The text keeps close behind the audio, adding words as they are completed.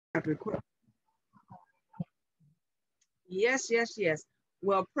Yes, yes, yes.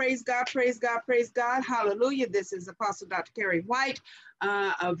 Well, praise God, praise God, praise God. Hallelujah. This is Apostle Dr. Carrie White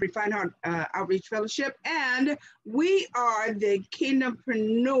of Refined Heart Outreach Fellowship, and we are the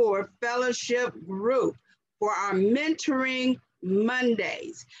Kingdompreneur Fellowship group for our mentoring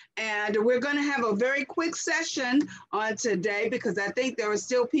Mondays. And we're going to have a very quick session on today because I think there are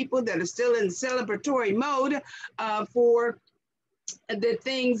still people that are still in celebratory mode for the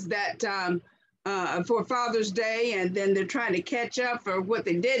things that for Father's Day, and then they're trying to catch up for what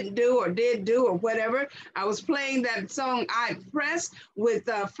they didn't do or did do or whatever. I was playing that song I Pressed with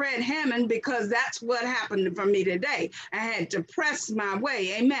Fred Hammond because that's what happened for me today. I had to press my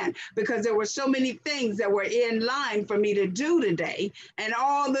way, amen, because there were so many things that were in line for me to do today, and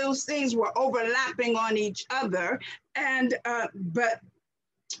all those things were overlapping on each other. And but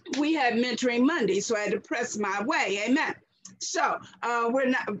we had Mentoring Monday, so I had to press my way, amen. So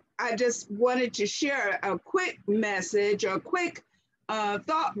I just wanted to share a quick message, a quick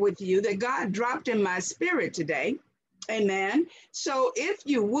thought with you that God dropped in my spirit today. Amen. So if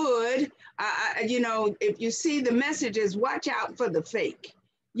you would, if you see the messages, watch out for the fake.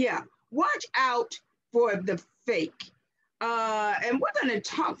 Yeah, watch out for the fake. And we're going to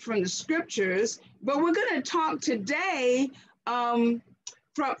talk from the scriptures, but we're going to talk today from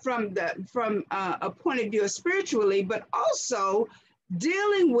a point of view of spiritually, but also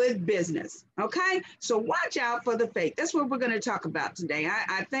dealing with business. Okay, so watch out for the fake. That's what we're going to talk about today.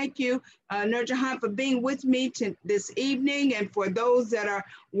 I thank you, Nurjahan, for being with me this evening, and for those that are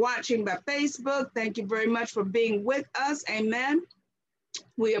watching by Facebook, thank you very much for being with us. Amen.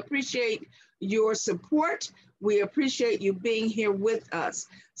 We appreciate your support. We appreciate you being here with us.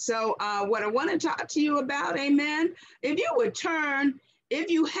 So what I want to talk to you about, amen, if you would turn, if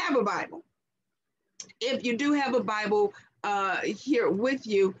you have a Bible, if you do have a Bible here with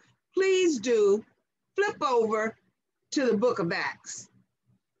you, please do flip over to the book of Acts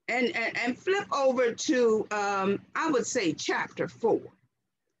and flip over to, I would say, chapter 4.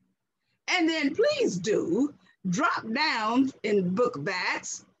 And then please do drop down in the book of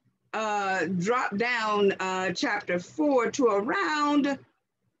Acts, drop down chapter 4 to around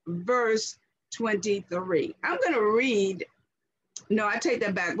verse 23. I'm going to read. No, I take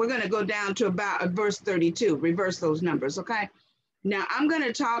that back. We're going to go down to about verse 32, reverse those numbers, okay? Now, I'm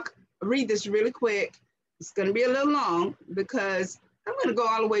going to read this really quick. It's going to be a little long because I'm going to go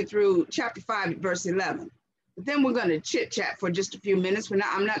all the way through chapter 5, verse 11. But then we're going to chit-chat for just a few minutes.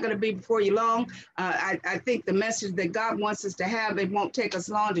 I'm not going to be before you long. I think the message that God wants us to have, it won't take us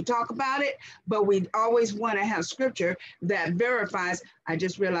long to talk about it, but we always want to have scripture that verifies. I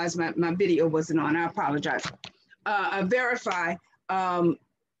just realized my video wasn't on. I apologize.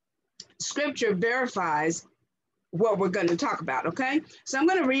 Scripture verifies what we're going to talk about, okay? So I'm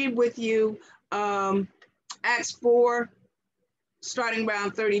going to read with you Acts 4, starting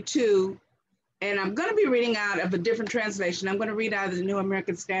around 32, and I'm going to be reading out of a different translation. I'm going to read out of the New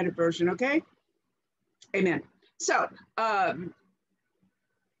American Standard Version, okay? Amen. So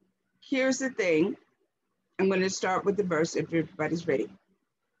here's the thing. I'm going to start with the verse if everybody's ready.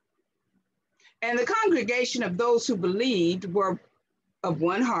 And the congregation of those who believed were of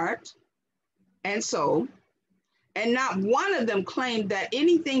one heart and soul, and not one of them claimed that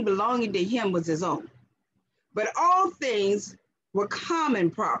anything belonging to him was his own, but all things were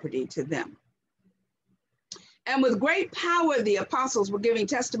common property to them. And with great power, the apostles were giving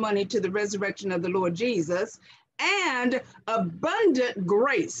testimony to the resurrection of the Lord Jesus, and abundant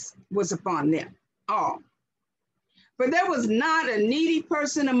grace was upon them all. For there was not a needy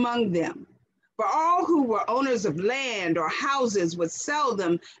person among them. For all who were owners of land or houses would sell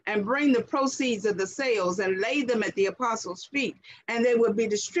them and bring the proceeds of the sales and lay them at the apostles' feet, and they would be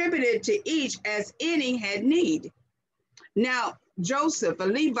distributed to each as any had need. Now, Joseph, a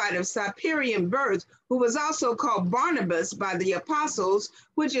Levite of Sapphira birth, who was also called Barnabas by the apostles,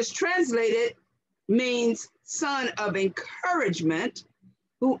 which is translated means son of encouragement,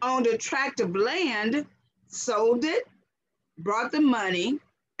 who owned a tract of land, sold it, brought the money,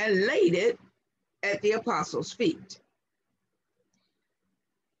 and laid it at the apostles' feet.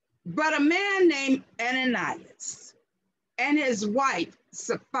 But a man named Ananias and his wife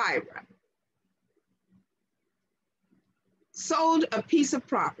Sapphira sold a piece of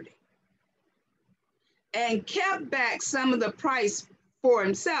property and kept back some of the price for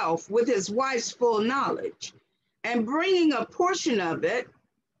himself with his wife's full knowledge. And bringing a portion of it,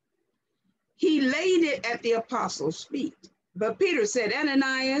 he laid it at the apostles' feet. But Peter said,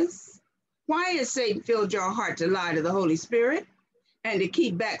 Ananias, why has Satan filled your heart to lie to the Holy Spirit and to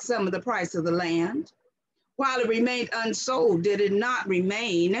keep back some of the price of the land? while it remained unsold, did it not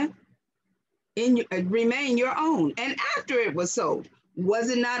remain your own? And after it was sold,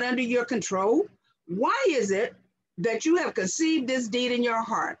 was it not under your control? Why is it that you have conceived this deed in your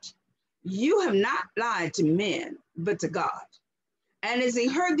heart? You have not lied to men, but to God. And as he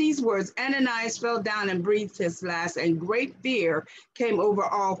heard these words, Ananias fell down and breathed his last, and great fear came over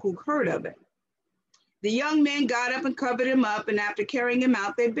all who heard of it. The young men got up and covered him up, and after carrying him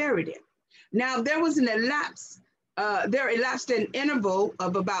out, they buried him. Now there elapsed an interval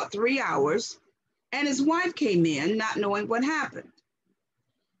of about 3 hours, and his wife came in, not knowing what happened.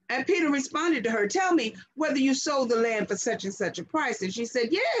 And Peter responded to her, "Tell me whether you sold the land for such and such a price." And she said,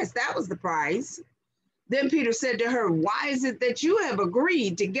 "Yes, that was the price." Then Peter said to her, "Why is it that you have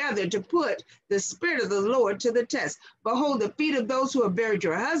agreed together to put the Spirit of the Lord to the test? Behold, the feet of those who have buried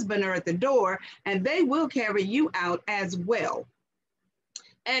your husband are at the door, and they will carry you out as well."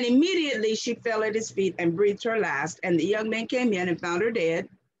 And immediately she fell at his feet and breathed her last. And the young men came in and found her dead,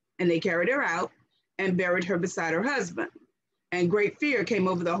 and they carried her out and buried her beside her husband. And great fear came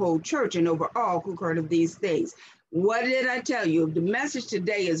over the whole church and over all who heard of these things. What did I tell you? The message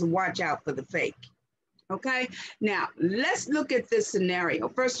today is watch out for the fake. Okay, now let's look at this scenario.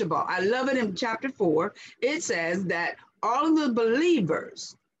 First of all, I love it in chapter 4. It says that all of the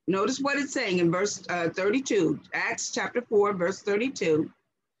believers, notice what it's saying in verse 32, Acts chapter 4, verse 32.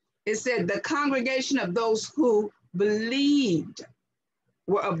 It said the congregation of those who believed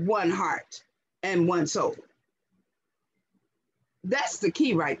were of one heart and one soul. That's the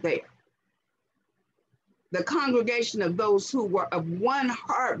key right there. The congregation of those who were of one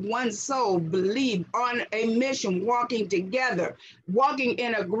heart, one soul, believed on a mission, walking together, walking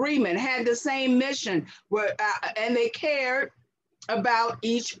in agreement, had the same mission, and they cared about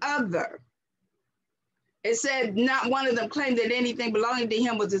each other. It said not one of them claimed that anything belonging to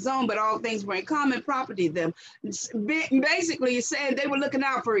him was his own, but all things were in common property to them. Basically, it's saying they were looking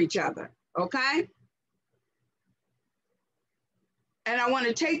out for each other, okay? And I want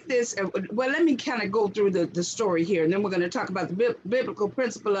to take this, well, let me kind of go through the story here, and then we're going to talk about the biblical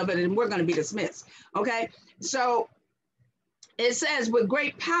principle of it, and we're going to be dismissed, okay? So it says, with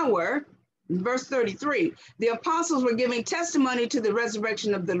great power, verse 33, the apostles were giving testimony to the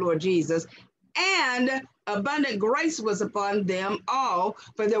resurrection of the Lord Jesus, and abundant grace was upon them all,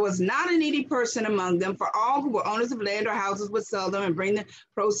 for there was not a needy person among them, for all who were owners of land or houses would sell them and bring the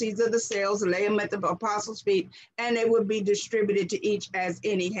proceeds of the sales and lay them at the apostles' feet, and they would be distributed to each as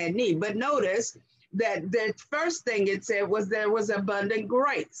any had need. But notice that the first thing it said was there was abundant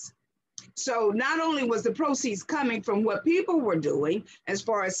grace. So not only was the proceeds coming from what people were doing as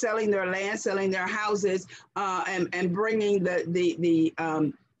far as selling their land, selling their houses, and bringing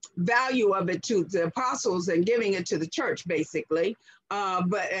the value of it to the apostles and giving it to the church, basically.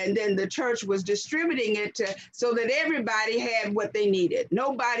 And then the church was distributing it so that everybody had what they needed.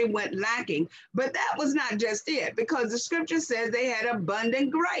 Nobody went lacking. But that was not just it, because the scripture says they had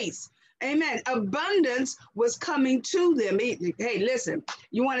abundant grace. Amen. Abundance was coming to them. Hey, listen,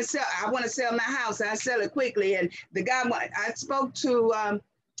 you want to sell? I want to sell my house. I sell it quickly. And the guy, I spoke to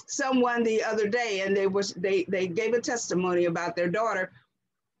someone the other day, and they gave a testimony about their daughter.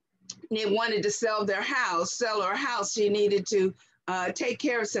 They wanted to sell her house. She needed to take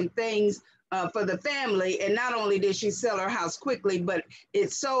care of some things for the family. And not only did she sell her house quickly, but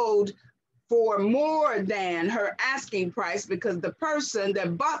it sold for more than her asking price, because the person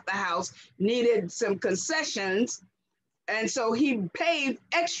that bought the house needed some concessions. And so he paid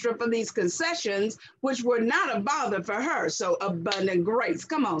extra for these concessions, which were not a bother for her. So abundant grace.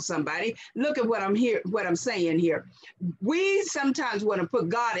 Come on, somebody. Look at what I'm saying here. We sometimes want to put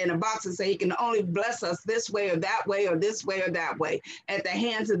God in a box and say he can only bless us this way or that way, or this way or that way, at the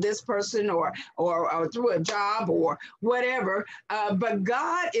hands of this person or through a job or whatever. But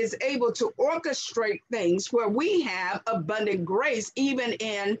God is able to orchestrate things where we have abundant grace, even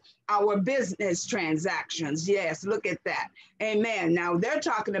in our business transactions. Yes, look at that. Amen. Now they're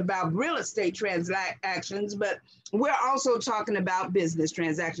talking about real estate transactions, but we're also talking about business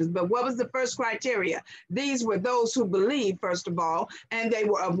transactions. But what was the first criteria? These were those who believed, first of all, and they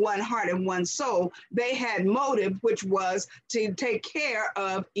were of one heart and one soul. They had motive, which was to take care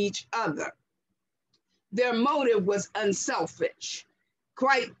of each other. Their motive was unselfish.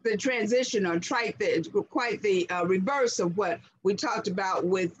 Quite the transition, or quite the reverse of what we talked about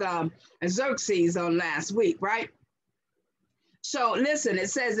with Xerxes on last week, right? So listen, it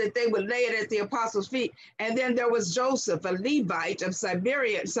says that they would lay it at the apostles' feet. And then there was Joseph, a Levite of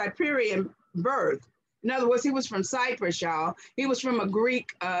Cyprian birth. In other words, he was from Cyprus, y'all. He was from a Greek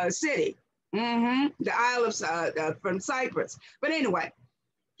city, the Isle of from Cyprus. But anyway,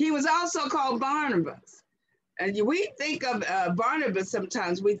 he was also called Barnabas. And we think of Barnabas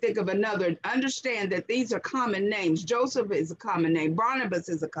sometimes, we think of another. Understand that these are common names. Joseph is a common name. Barnabas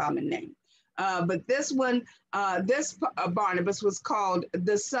is a common name. But this one, Barnabas was called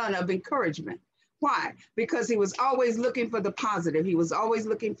the son of encouragement. Why? Because he was always looking for the positive. He was always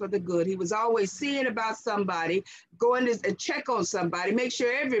looking for the good. He was always seeing about somebody, going to check on somebody, make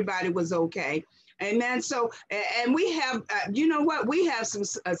sure everybody was okay. Amen. So, and we have, you know what? We have some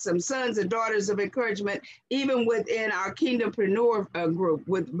sons and daughters of encouragement, even within our Kingdompreneur group,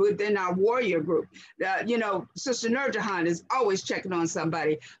 within our warrior group. You know, Sister Nurjahan is always checking on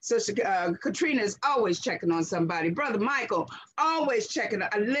somebody. Sister Katrina is always checking on somebody. Brother Michael, always checking.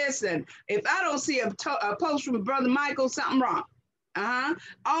 Listen, if I don't see a post from Brother Michael, something wrong.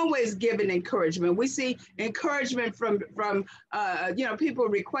 Always giving encouragement. We see encouragement from you know, people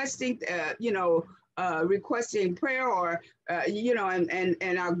requesting you know, requesting prayer, or you know,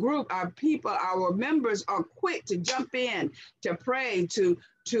 and our group, our people, our members are quick to jump in to pray, to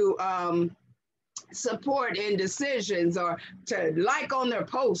support in decisions, or to like on their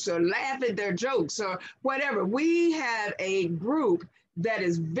posts, or laugh at their jokes, or whatever. We have a group that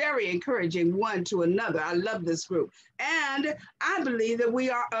is very encouraging one to another. I love this group. And I believe that we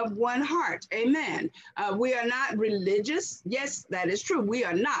are of one heart. Amen. We are not religious. Yes, that is true. We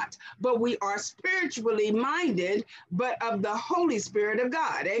are not. But we are spiritually minded, but of the Holy Spirit of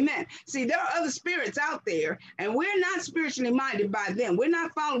God. Amen. See, there are other spirits out there, and we're not spiritually minded by them. We're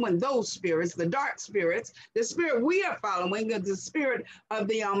not following those spirits, the dark spirits. The spirit we are following is the spirit of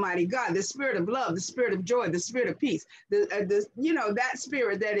the Almighty God, the spirit of love, the spirit of joy, the spirit of peace, you know, that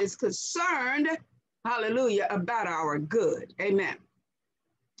spirit that is concerned, hallelujah, about our good. Amen.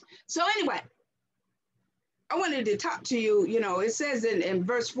 So anyway, I wanted to talk to you. You know, it says in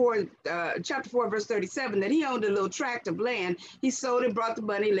verse 4, chapter 4, verse 37, that he owned a little tract of land. He sold it, brought the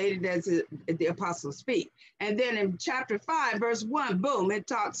money, laid it at the apostles' feet. And then in chapter 5, verse 1, boom, it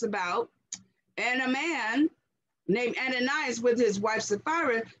talks about, and a man named Ananias with his wife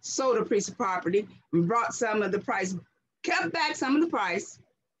Sapphira sold a piece of property and brought some of the price, kept back some of the price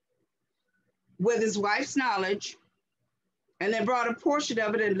with his wife's knowledge, and then brought a portion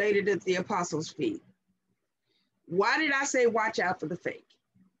of it and laid it at the apostles' feet. Why did I say watch out for the fake?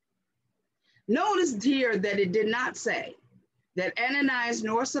 Notice here that it did not say that Ananias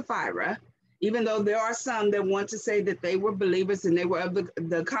nor Sapphira, even though there are some that want to say that they were believers and they were of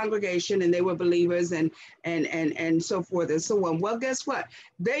the congregation and they were believers and so forth and so on. Well, guess what?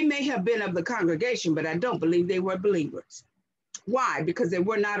 They may have been of the congregation, but I don't believe they were believers. Why? Because they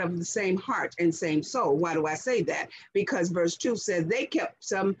were not of the same heart and same soul. Why do I say that? Because verse 2 says they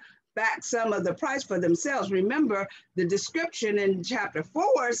kept back some of the price for themselves. Remember, the description in chapter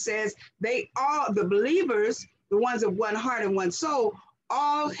 4 says all the believers, the ones of one heart and one soul,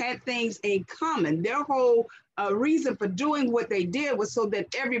 all had things in common. Their whole reason for doing what they did was so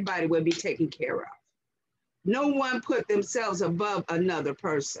that everybody would be taken care of. No one put themselves above another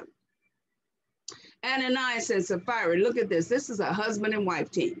person. Ananias and Sapphira, look at this. This is a husband and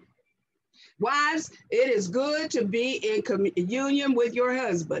wife team. Wives, it is good to be in union with your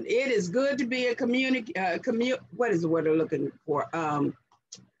husband. It is good to be a what is the word I'm looking for?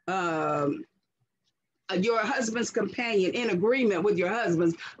 Your husband's companion, in agreement with your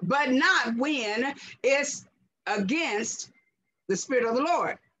husband's, but not when it's against the Spirit of the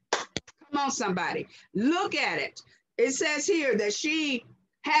Lord. Come on, somebody. Look at it. It says here that she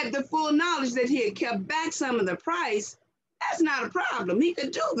had the full knowledge that he had kept back some of the price. That's not a problem. He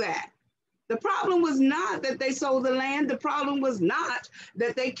could do that. The problem was not that they sold the land. The problem was not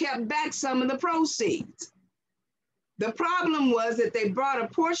that they kept back some of the proceeds. The problem was that they brought a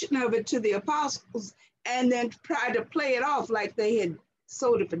portion of it to the apostles and then tried to play it off like they had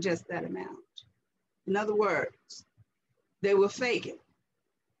sold it for just that amount. In other words, they were faking.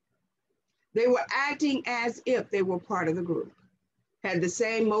 They were acting as if they were part of the group, had the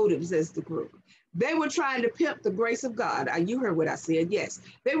same motives as the group. They were trying to pimp the grace of God. You heard what I said. Yes,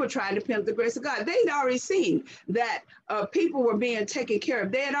 they were trying to pimp the grace of God. They'd already seen that people were being taken care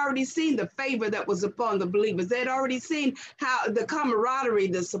of. They had already seen the favor that was upon the believers. They had already seen how the camaraderie,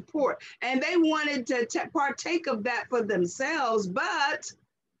 the support, and they wanted to partake of that for themselves, but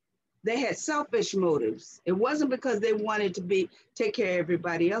they had selfish motives. It wasn't because they wanted to take care of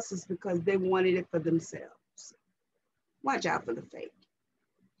everybody else. It's because they wanted it for themselves. Watch out for the fake.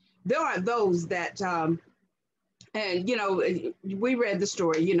 There are those that, and, you know, we read the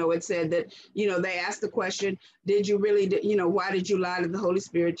story, you know, it said that, you know, they asked the question, did you really, you know, why did you lie to the Holy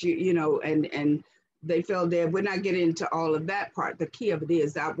Spirit, you know, and they fell dead. We're not getting into all of that part. The key of it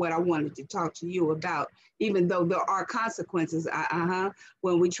is that what I wanted to talk to you about, even though there are consequences,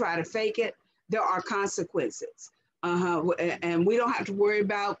 when we try to fake it, there are consequences. And we don't have to worry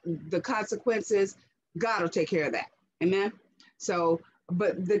about the consequences. God will take care of that. Amen. So,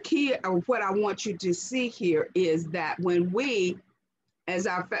 but the key of what I want you to see here is that when we, as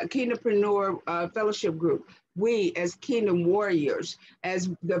our Kingdompreneur fellowship group, we as kingdom warriors, as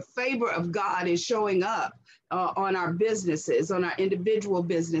the favor of God is showing up on our businesses, on our individual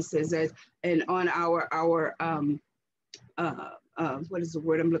businesses, and on our what is the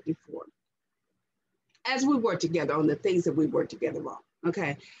word I'm looking for? As we work together on the things that we work together on.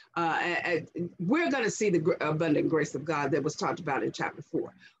 Okay, we're going to see the abundant grace of God that was talked about in chapter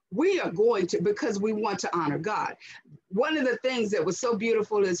 4. We are going to, because we want to honor God. One of the things that was so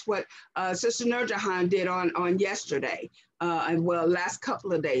beautiful is what Sister Nurjahan did on yesterday, and well, last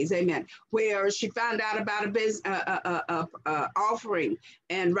couple of days, amen, where she found out about a offering,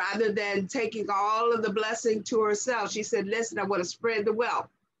 and rather than taking all of the blessing to herself, she said, listen, I want to spread the wealth.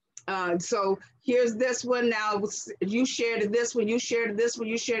 So here's this one. Now you shared this one, you shared this one,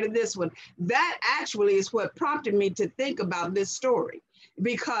 you shared this one. That actually is what prompted me to think about this story,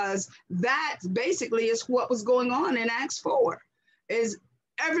 because that basically is what was going on in Acts 4, is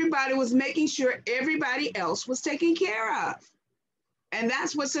everybody was making sure everybody else was taken care of. And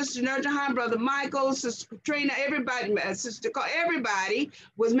that's what Sister Nurjahan, Brother Michael, Sister Katrina, everybody, Sister Cole, everybody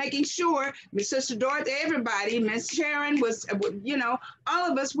was making sure, Sister Dorothy, everybody, Miss Sharon was,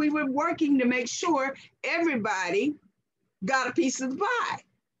 all of us, we were working to make sure everybody got a piece of the pie.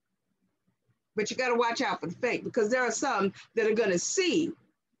 But you got to watch out for the fake, because there are some that are going to see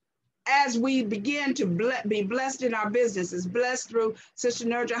as we begin to be blessed in our businesses, blessed through Sister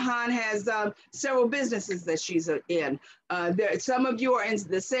Nurjahan has several businesses that she's in. Some of you are in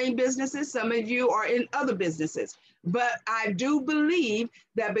the same businesses, some of you are in other businesses. But I do believe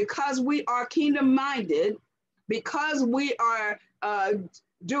that because we are kingdom minded, because we are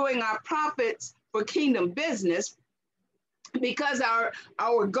doing our profits for kingdom business, because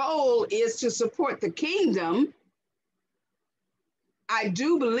our goal is to support the kingdom, I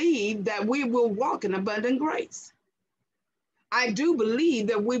do believe that we will walk in abundant grace. I do believe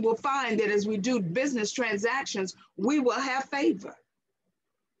that we will find that as we do business transactions, we will have favor.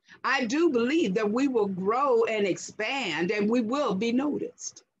 I do believe that we will grow and expand, and we will be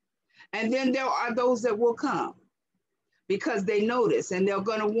noticed. And then there are those that will come because they notice, and they're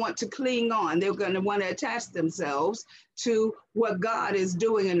going to want to cling on. They're going to want to attach themselves to what God is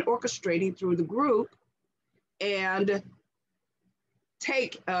doing and orchestrating through the group, and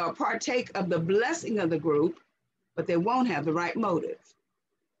partake of the blessing of the group, but they won't have the right motive.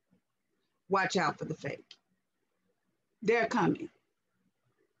 Watch out for the fake. They're coming.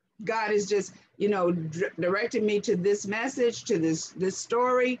 God is just, directing me to this message, to this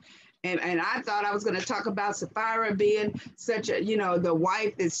story. And I thought I was going to talk about Sapphira being such a, the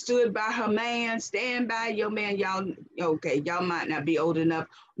wife that stood by her man, stand by your man. Y'all might not be old enough,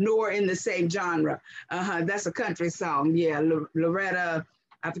 nor in the same genre. That's a country song. Yeah, Loretta,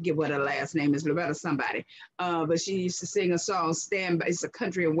 I forget what her last name is, Loretta somebody. But she used to sing a song, Stand By, it's a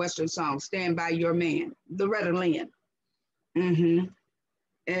country and Western song, Stand By Your Man, Loretta Lynn. Mm-hmm.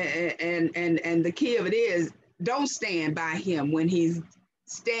 And the key of it is, don't stand by him when he's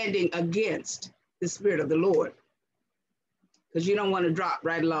standing against the Spirit of the Lord, because you don't want to drop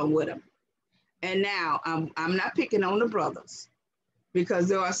right along with him. And now I'm not picking on the brothers, because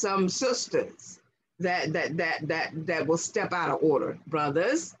there are some sisters that will step out of order.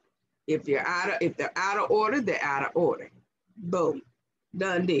 Brothers, if they're out of order, they're out of order. Boom,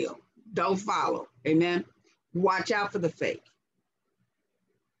 done deal. Don't follow. Amen. Watch out for the fake.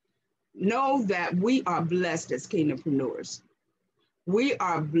 Know that we are blessed as kingdompreneurs. We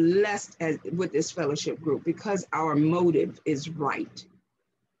are blessed with this fellowship group because our motive is right.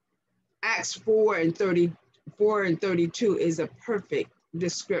 Acts 4 and 32 is a perfect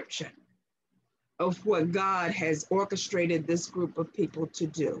description of what God has orchestrated this group of people to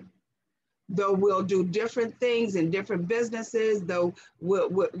do. Though we'll do different things in different businesses, though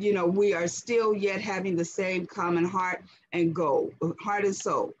we are still yet having the same common heart and goal, heart and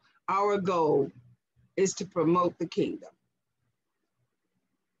soul. Our goal is to promote the kingdom,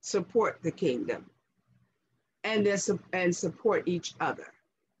 support the kingdom, and support each other.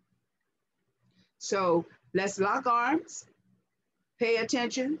 So let's lock arms, pay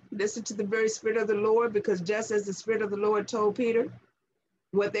attention, listen to the very Spirit of the Lord, because just as the Spirit of the Lord told Peter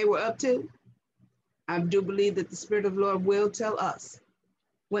what they were up to, I do believe that the Spirit of the Lord will tell us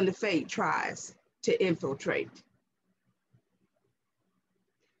when the fate tries to infiltrate.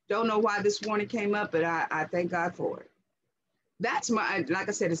 Don't know why this warning came up, but I thank God for it. That's like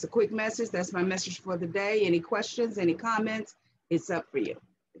I said, it's a quick message. That's my message for the day. Any questions, any comments, it's up for you.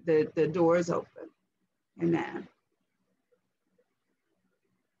 The door is open. Amen.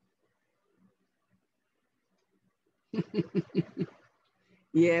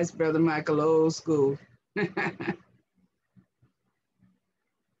 Yes, Brother Michael, old school.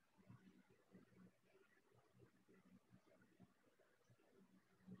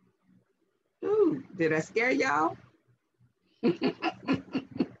 Ooh, did I scare y'all?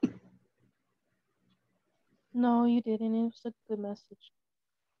 No, you didn't. It was a good message.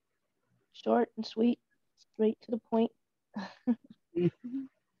 Short and sweet, straight to the point. Mhm.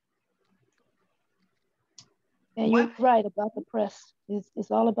 And One, you're right about the press.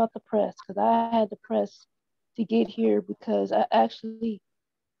 It's all about the press because I had the press to get here because I actually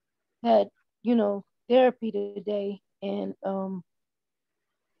had, therapy today. And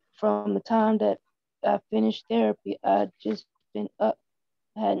from the time that I finished therapy, I just been up.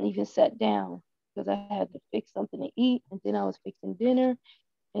 I hadn't even sat down because I had to fix something to eat, and then I was fixing dinner,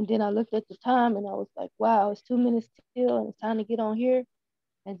 and then I looked at the time and I was like, wow, it's 2 minutes till, and it's time to get on here.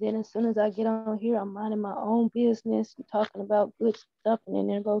 And then as soon as I get on here, I'm minding my own business and talking about good stuff, and then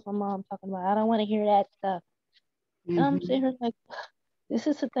there goes my mom talking about, I don't want to hear that stuff. And I'm sitting mhm, here like, this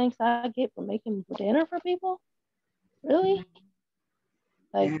is the thanks I get for making dinner for people? Really?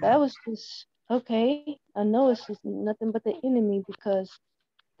 Like yeah. that was just okay. I know it's just nothing but the enemy because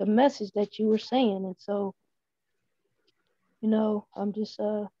the message that you were saying. And so, I'm just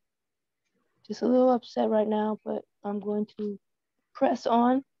a little upset right now, but I'm going to press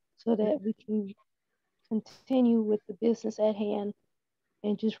on so that we can continue with the business at hand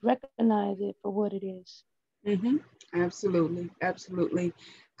and just recognize it for what it is. Mm-hmm. Absolutely. Absolutely.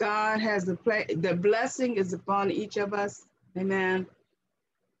 God has the blessing is upon each of us. Amen.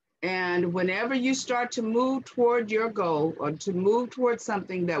 And whenever you start to move toward your goal or to move towards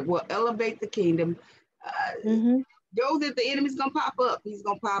something that will elevate the kingdom, Mm-hmm. know that the enemy's gonna pop up. He's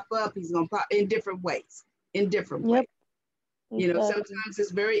gonna pop up. He's gonna pop in different ways. In different ways. Yep, exactly. Sometimes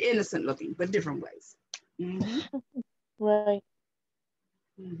it's very innocent looking, but different ways. Mm-hmm. Right.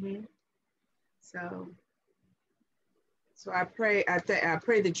 Mm-hmm. So, so I pray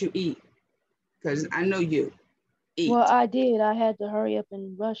that you eat because I know you Well, eat. I did. I had to hurry up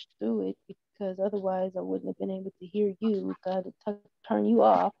and rush through it because otherwise I wouldn't have been able to hear you. I had to turn you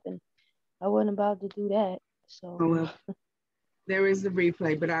off, and I wasn't about to do that. So, Oh well, there is the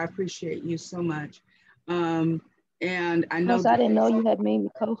replay, but I appreciate you so much. Um, and I know plus, that, I didn't know you had made me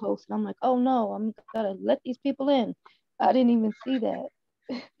co-host, and I'm like, oh no, I'm gotta let these people in. I didn't even see that.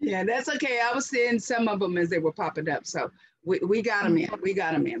 yeah, that's okay. I was seeing some of them as they were popping up. So we got them in. We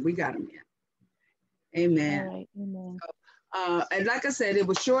got them in. We got them in. All Amen. right, amen. And like I said, it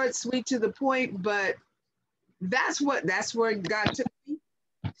was short, sweet, to the point, but that's where God took me.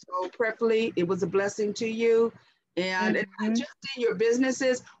 So prayerfully, it was a blessing to you. And not Mm-hmm. just in your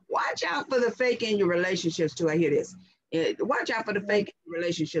businesses, watch out for the fake in your relationships too. I hear this. Watch out for the Right. fake in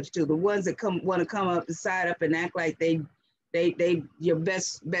relationships too. The ones that want to come up the side up and act like they your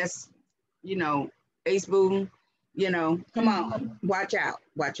best, you know, ace boom, come Mm-hmm. on, watch out,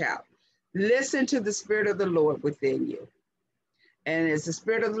 watch out. Listen to the spirit of the Lord within you. And as the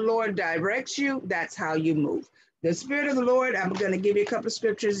Spirit of the Lord directs you, that's how you move. The Spirit of the Lord, I'm going to give you a couple of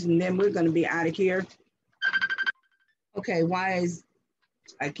scriptures and then we're going to be out of here. Okay, why is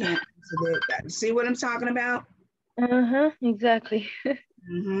I can't answer that? See what I'm talking about? Uh-huh. Exactly.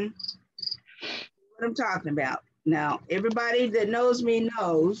 Mm-hmm. What I'm talking about. Now, everybody that knows me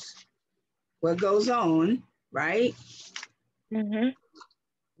knows what goes on, right? Mm-hmm.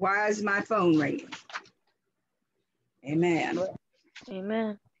 Why is my phone ringing? Amen. Right.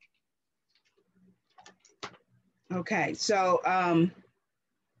 Amen. Okay, so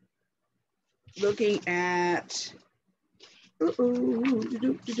looking at,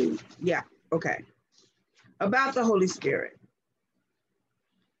 yeah, okay. About the Holy Spirit.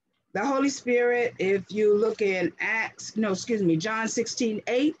 The Holy Spirit, if you look in John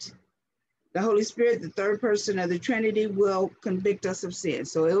 16:8, the Holy Spirit, the third person of the Trinity, will convict us of sin.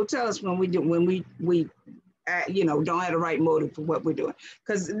 So it will tell us when we don't have the right motive for what we're doing.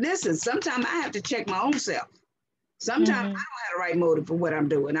 Because listen, sometimes I have to check my own self. Sometimes I don't Mm-hmm. have the right motive for what I'm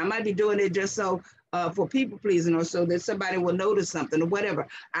doing. I might be doing it just so for people pleasing or so that somebody will notice something or whatever.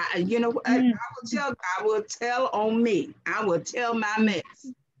 I will tell on me. I will tell my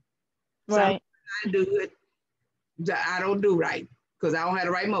mess. Sometimes Right. I do it that I don't do right because I don't have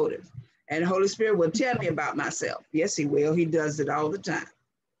the right motive. And the Holy Spirit will tell me about myself. Yes, he will. He does it all the time.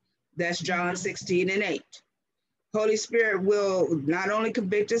 That's John Mm-hmm. 16:8. Holy Spirit will not only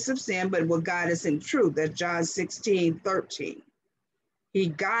convict us of sin, but will guide us in truth. That's John 16:13. He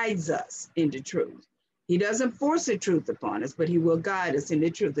guides us into truth. He doesn't force the truth upon us, but he will guide us in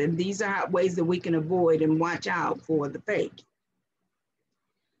the truth. And these are ways that we can avoid and watch out for the fake.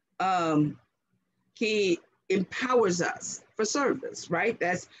 He empowers us for service, right?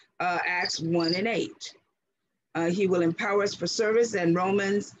 That's Acts 1:8. He will empower us for service, and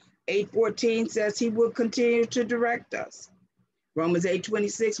Romans 8:14 says he will continue to direct us. Romans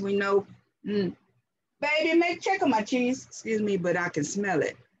 8:26, we know, baby, check on my cheese, excuse me, but I can smell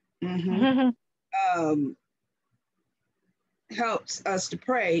it. Helps us to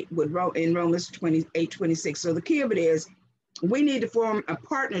pray in Romans 8:26. So the key of it is, we need to form a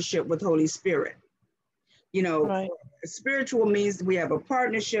partnership with Holy Spirit. You know, right. Spiritual means we have a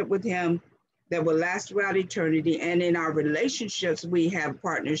partnership with him that will last throughout eternity. And in our relationships, we have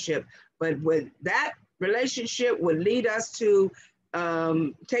partnership. But with that relationship would lead us to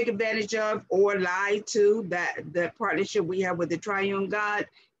take advantage of or lie to that partnership we have with the triune God.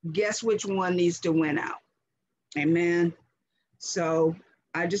 Guess which one needs to win out? Amen. So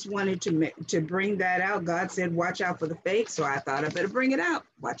I just wanted to bring that out. God said, watch out for the fake. So I thought I better bring it out.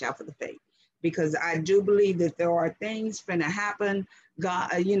 Watch out for the fake. Because I do believe that there are things finna happen.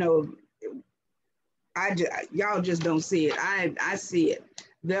 God, you know, y'all just don't see it. I see it.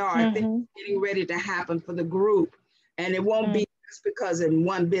 There are things getting ready to happen for the group. And it won't be just because in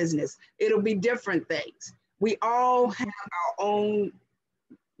one business. It'll be different things. We all have our own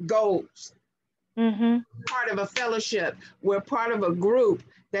goals. Part of a fellowship. We're part of a group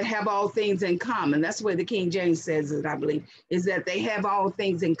that have all things in common. That's where the King James says it, I believe, is that they have all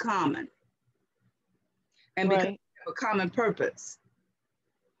things in common. And because we have a common purpose,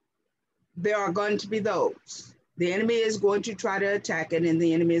 there are going to be those. The enemy is going to try to attack it, and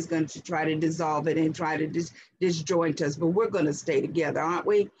the enemy is going to try to dissolve it and try to disjoint us. But we're going to stay together, aren't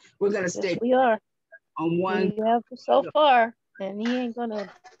we? We're going to stay. Yes, we are. On one. We have so far, and he ain't going to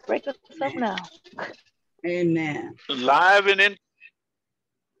break us up now. Amen. Live and in.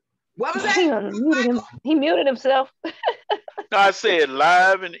 What was that? He muted himself. No, I said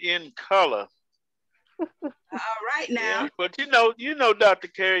live and in color. All right now. Yeah, but you know, Dr.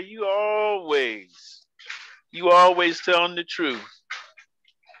 Carrie, you always telling the truth.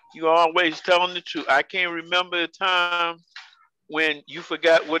 You always telling the truth. I can't remember a time when you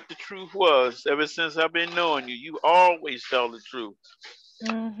forgot what the truth was. Ever since I've been knowing you, you always tell the truth.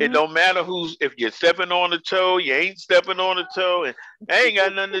 It don't matter if you're stepping on a toe, you ain't stepping on a toe, and I ain't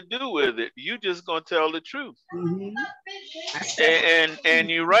got nothing to do with it. You just gonna tell the truth. And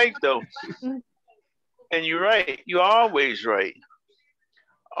you're right though. And you're right. You're always right.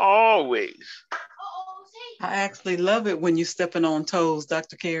 Always. I actually love it when you're stepping on toes,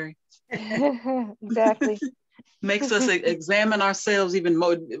 Dr. Carrie. Exactly. Makes us examine ourselves even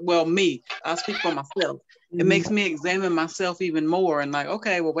more. Well, me, I'll speak for myself. It makes me examine myself even more and like,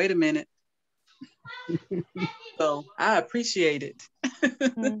 okay, well, wait a minute. So I appreciate it.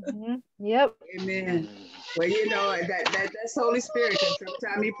 Yep. Amen. Well, you know, that's Holy Spirit.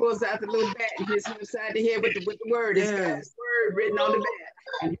 Sometimes he pulls out the little bat and hits him upside the head with the word. It's got his word written on the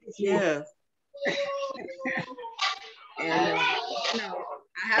bat. Yeah. And, you know,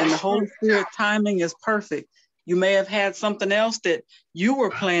 and the Holy Spirit timing is perfect. You may have had something else that you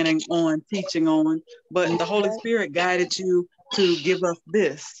were planning on teaching on, but the Holy Spirit guided you to give us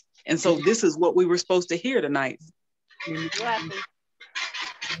this. And so this is what we were supposed to hear tonight. Exactly.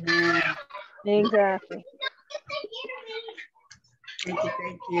 Exactly.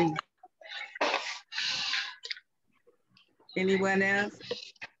 Thank you. Anyone else?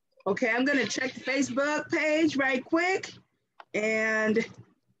 Okay, I'm gonna check the Facebook page right quick. And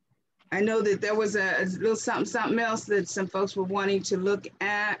I know that there was a little something else that some folks were wanting to look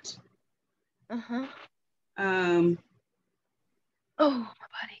at. Oh, my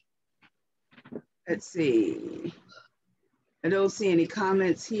buddy. Let's see. I don't see any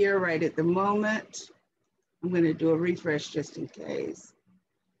comments here right at the moment. I'm going to do a refresh just in case.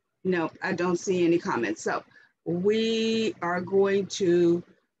 No, I don't see any comments. So we are going to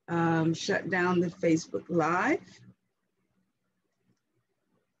shut down the Facebook Live.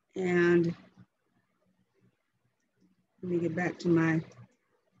 And let me get back to my,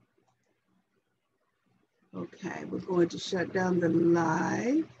 okay, we're going to shut down the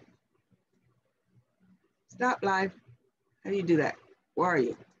live. Stop live. How do you do that? Where are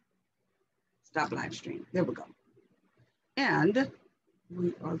you? Stop live stream. There we go. And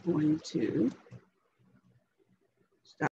we are going to